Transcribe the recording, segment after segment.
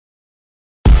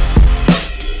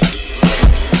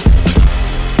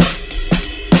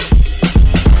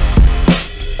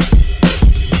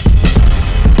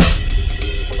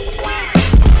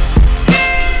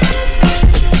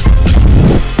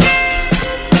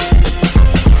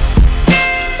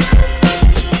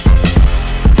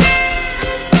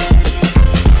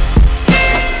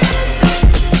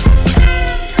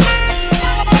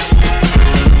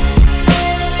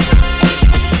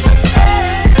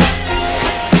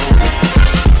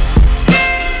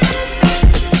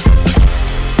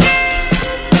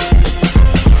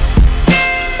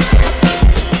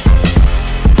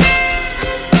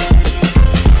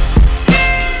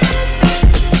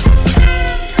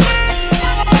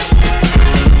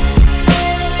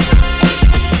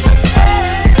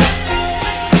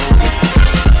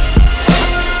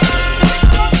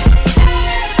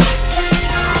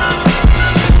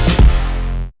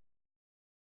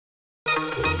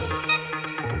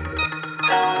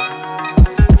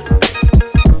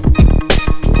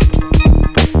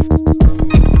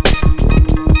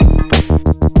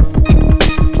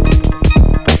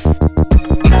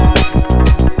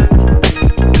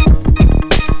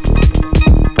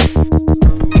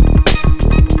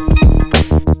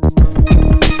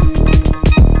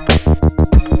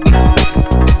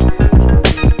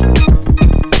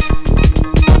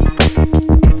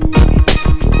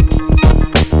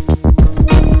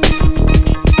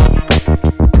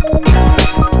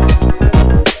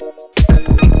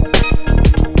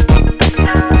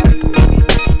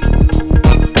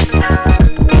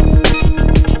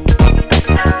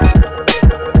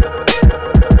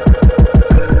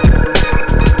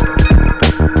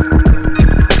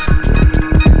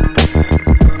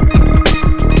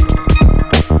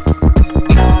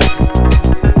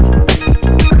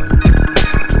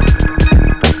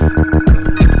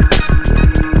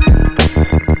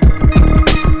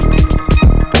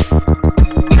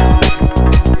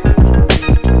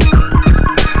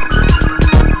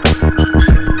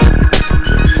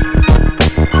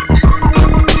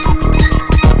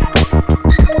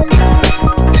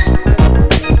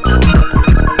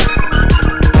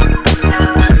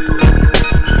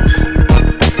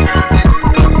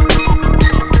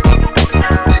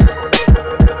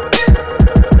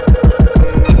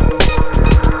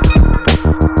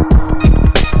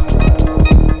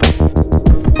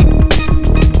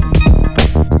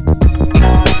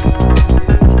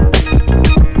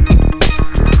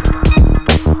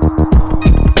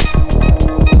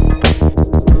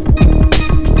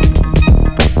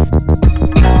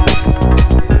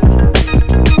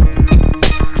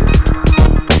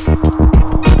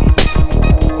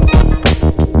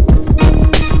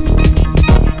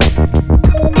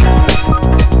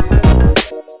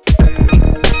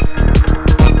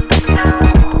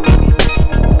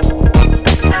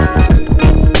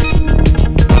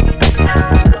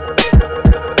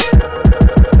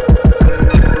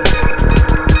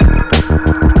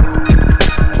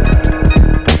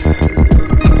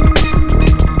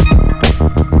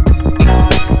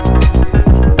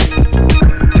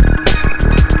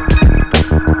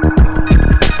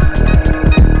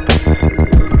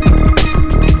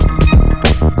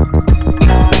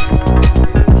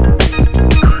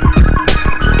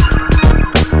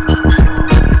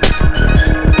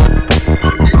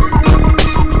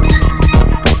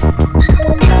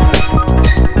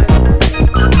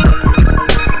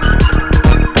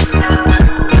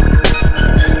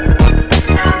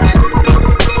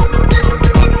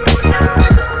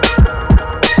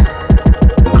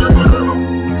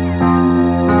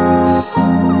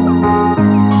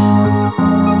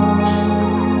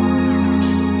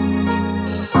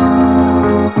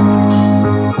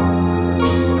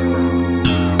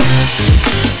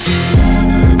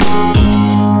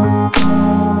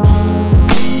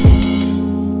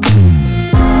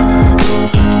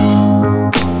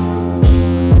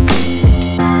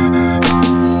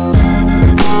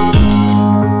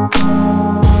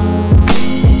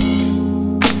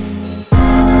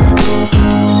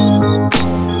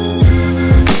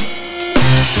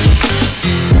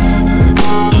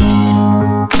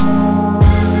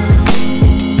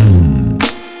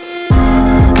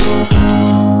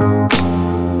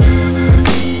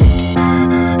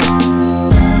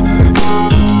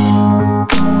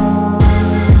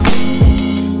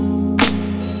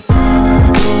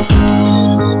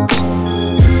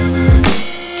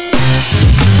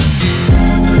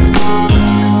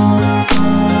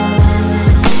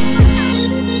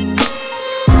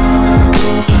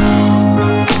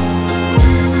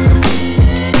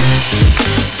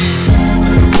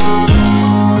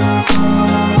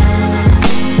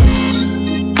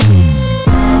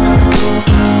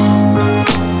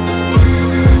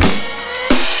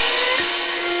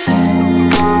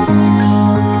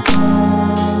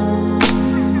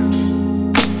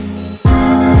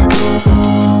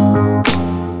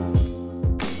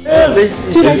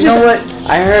Dude, you know what?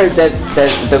 I heard that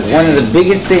one of the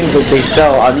biggest things that they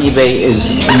sell on eBay is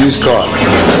used cars.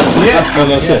 Yeah. Oh,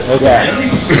 that's it. Okay.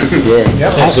 Yeah.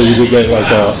 Yeah. So you could get like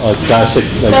a classic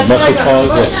muscle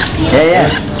cars. Yeah.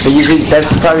 But you could,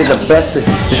 that's probably the best.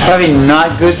 It's probably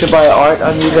not good to buy art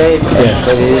on eBay,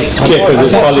 but it is. Yeah,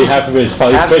 because it's probably half of it is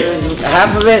probably fake.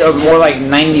 Half of it, or more like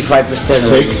 95%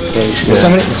 of it is fake.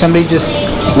 Yeah. Somebody just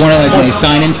one of like when you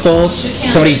sign installs.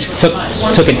 Somebody took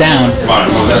it down,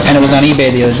 and it was on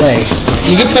eBay the other day.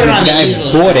 You can put it on. This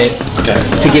guy bought it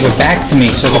to give it back to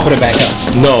me, so I could put it back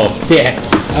up. No. Yeah.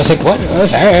 I was like, what?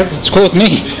 That's all right. It's cool with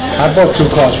me. I bought 2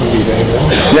 cars from eBay.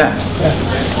 Yeah.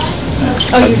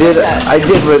 I did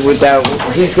with that.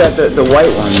 He's got the white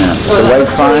one now. The white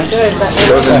fine.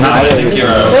 Those are nice.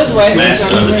 Those white ones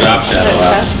are the drop shadow.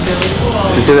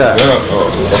 Look at that.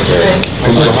 Okay.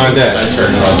 Behind that.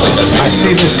 I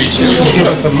see this kid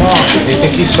at the market. They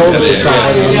think he sold it to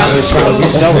somebody. He's trying to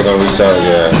resell it.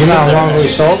 You know how long we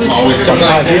sold it?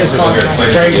 5 years ago.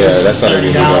 Yeah, that's not a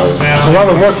good deal. There's a lot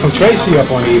of work from Tracy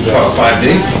up on eBay. Oh,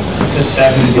 5D? It's a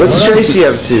 70. What's Tracy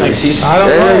up to? She's I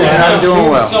don't know. not doing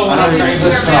well.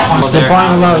 They're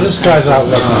buying a lot of this guy's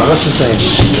outlet now. What's his name?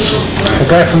 The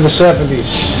guy from the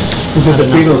 70s who did the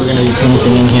Beatles. We're gonna be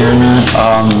painting in here or not.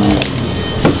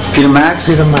 Peter Max?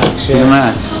 Peter Max, yeah. Peter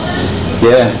Max.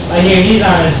 Yeah. I hear he's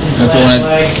honest.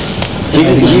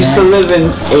 He used to live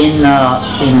in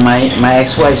my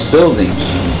ex-wife's building.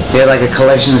 He had like a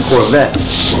collection of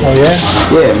Corvettes. Oh yeah?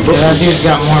 Yeah. In Brooklyn. He's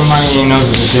got more money than he knows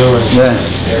what to do with. Yeah.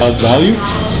 Value?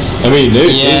 I mean, they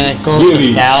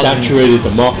really saturated the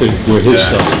market with his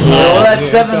stuff. All that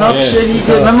 7-Up shit he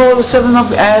did. Remember all the 7-Up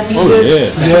ads he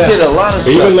did? He did a lot of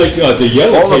stuff. Even like the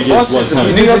Yellow Pages one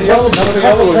time. The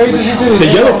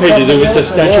Yellow Pages, it was the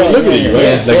Statue of Liberty,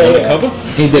 right? Like on the cover?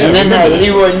 He did. And then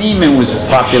Leroy Neiman was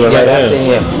popular right after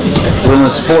him. Doing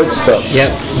the sports stuff.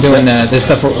 Yep, doing the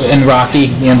stuff in Rocky,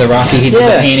 the end of Rocky, he did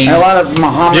the painting. A lot of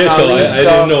Muhammad Ali stuff. I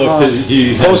didn't know if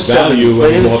he had value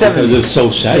anymore because it's so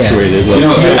saturated. You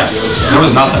know, there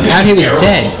was nothing. How he was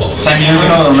dead. 10 years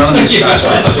ago, none of these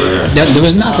skyscrapers were here. There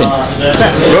was nothing.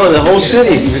 Bro, the whole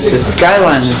city, the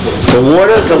skyline, the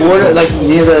water, like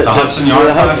near the Hudson Yard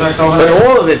project over but there?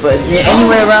 all of it, but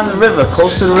anywhere around the river,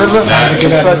 close to the river. Time to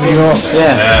get out of New York.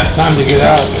 Yeah. It's time to get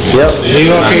out. Yep. New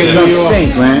York is New York.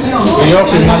 Sink, man. New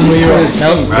York is not New York.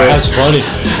 Nope. That's funny.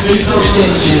 It's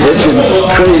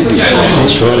crazy.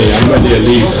 That's funny. I'm ready to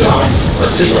leave.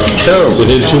 It's just terrible.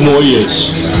 Within 2 more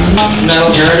years.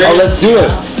 Oh, let's do it.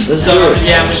 Let's do it.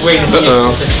 Yeah, I'm just waiting to see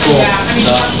if it's cool.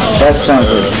 That sounds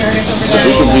like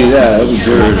we could do that. That'd be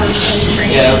good.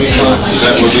 Yeah, that'll be fun.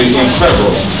 That would be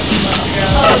incredible.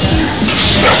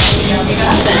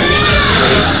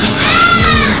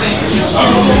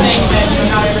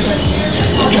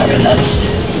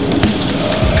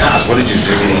 God, what did you do?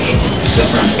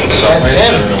 That's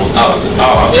him.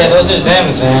 Oh. Yeah, those are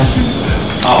Zim's, man.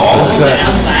 Oh, What's that?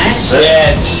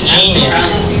 Yeah, it's genius.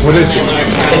 What is it?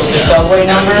 It's the subway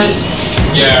numbers.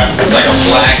 yeah. It's like a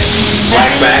black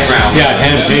background. Yeah, I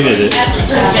hand painted it.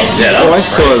 Yeah, Oh, I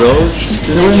saw those.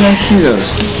 Where did I see those?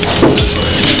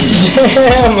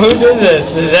 Damn, who did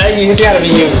this? Is that you? It's gotta be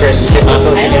you, Chris. They put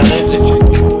those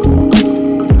together.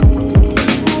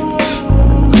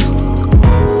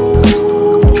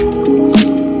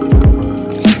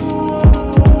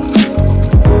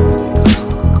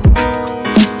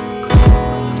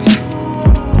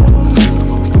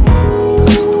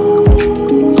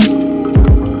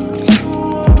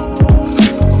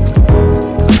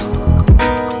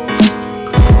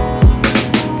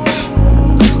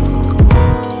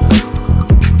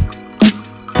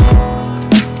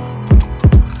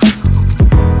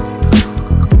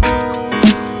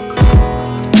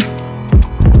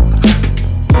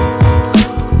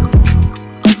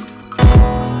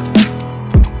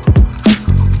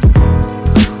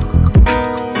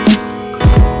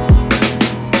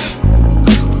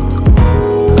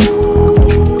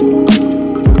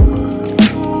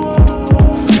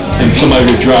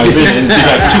 Somebody would drive in and you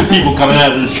got 2 people coming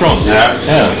out of the trunk. Yeah.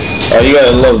 Oh, you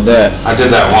gotta love that. I did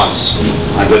that once.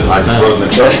 I rode in the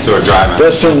truck to a drive-in.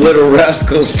 That's some Little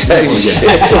Rascals type shit.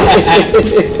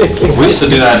 We used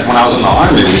to do that when I was in the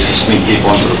Army. We used to sneak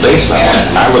people into the base that way.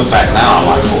 And I look back now,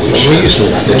 I'm like, holy shit. We used to.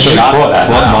 Get shot for that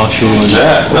now.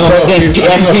 Yeah.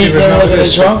 MPs didn't look at the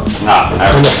trunk? Nah,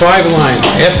 On the 5 line,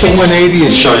 after 180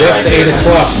 and Sure, yeah, after 8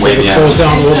 o'clock, Wait, it yeah. closed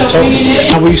down all the tokens.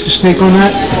 How we used to sneak on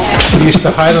that? We used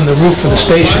to hide on the roof of the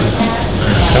station.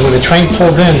 And when the train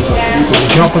pulled in,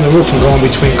 we'd jump on the roof and go in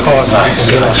between cars. Nice.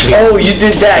 Oh, you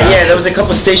did that? Yeah, there was a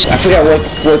couple stations. I forgot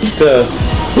what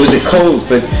It was a code,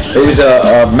 but it was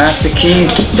a master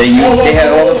key. They had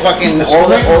all the fucking all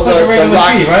the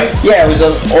lock, right? Yeah, it was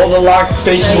all the locked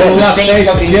stations had the same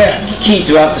fucking key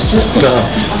throughout the system.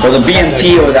 Or the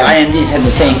BMT or the INDs had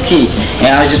the same key,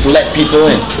 and I just let people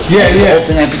in.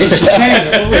 Open that bitch up.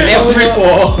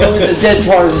 There was a dead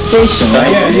part of the station,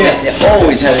 right? They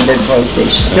always had a dead part of the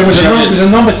station. There was a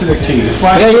number to the key.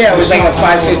 It was like a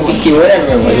 550 key,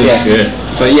 whatever it was. Yeah.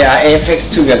 But yeah,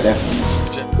 AFX2 got that.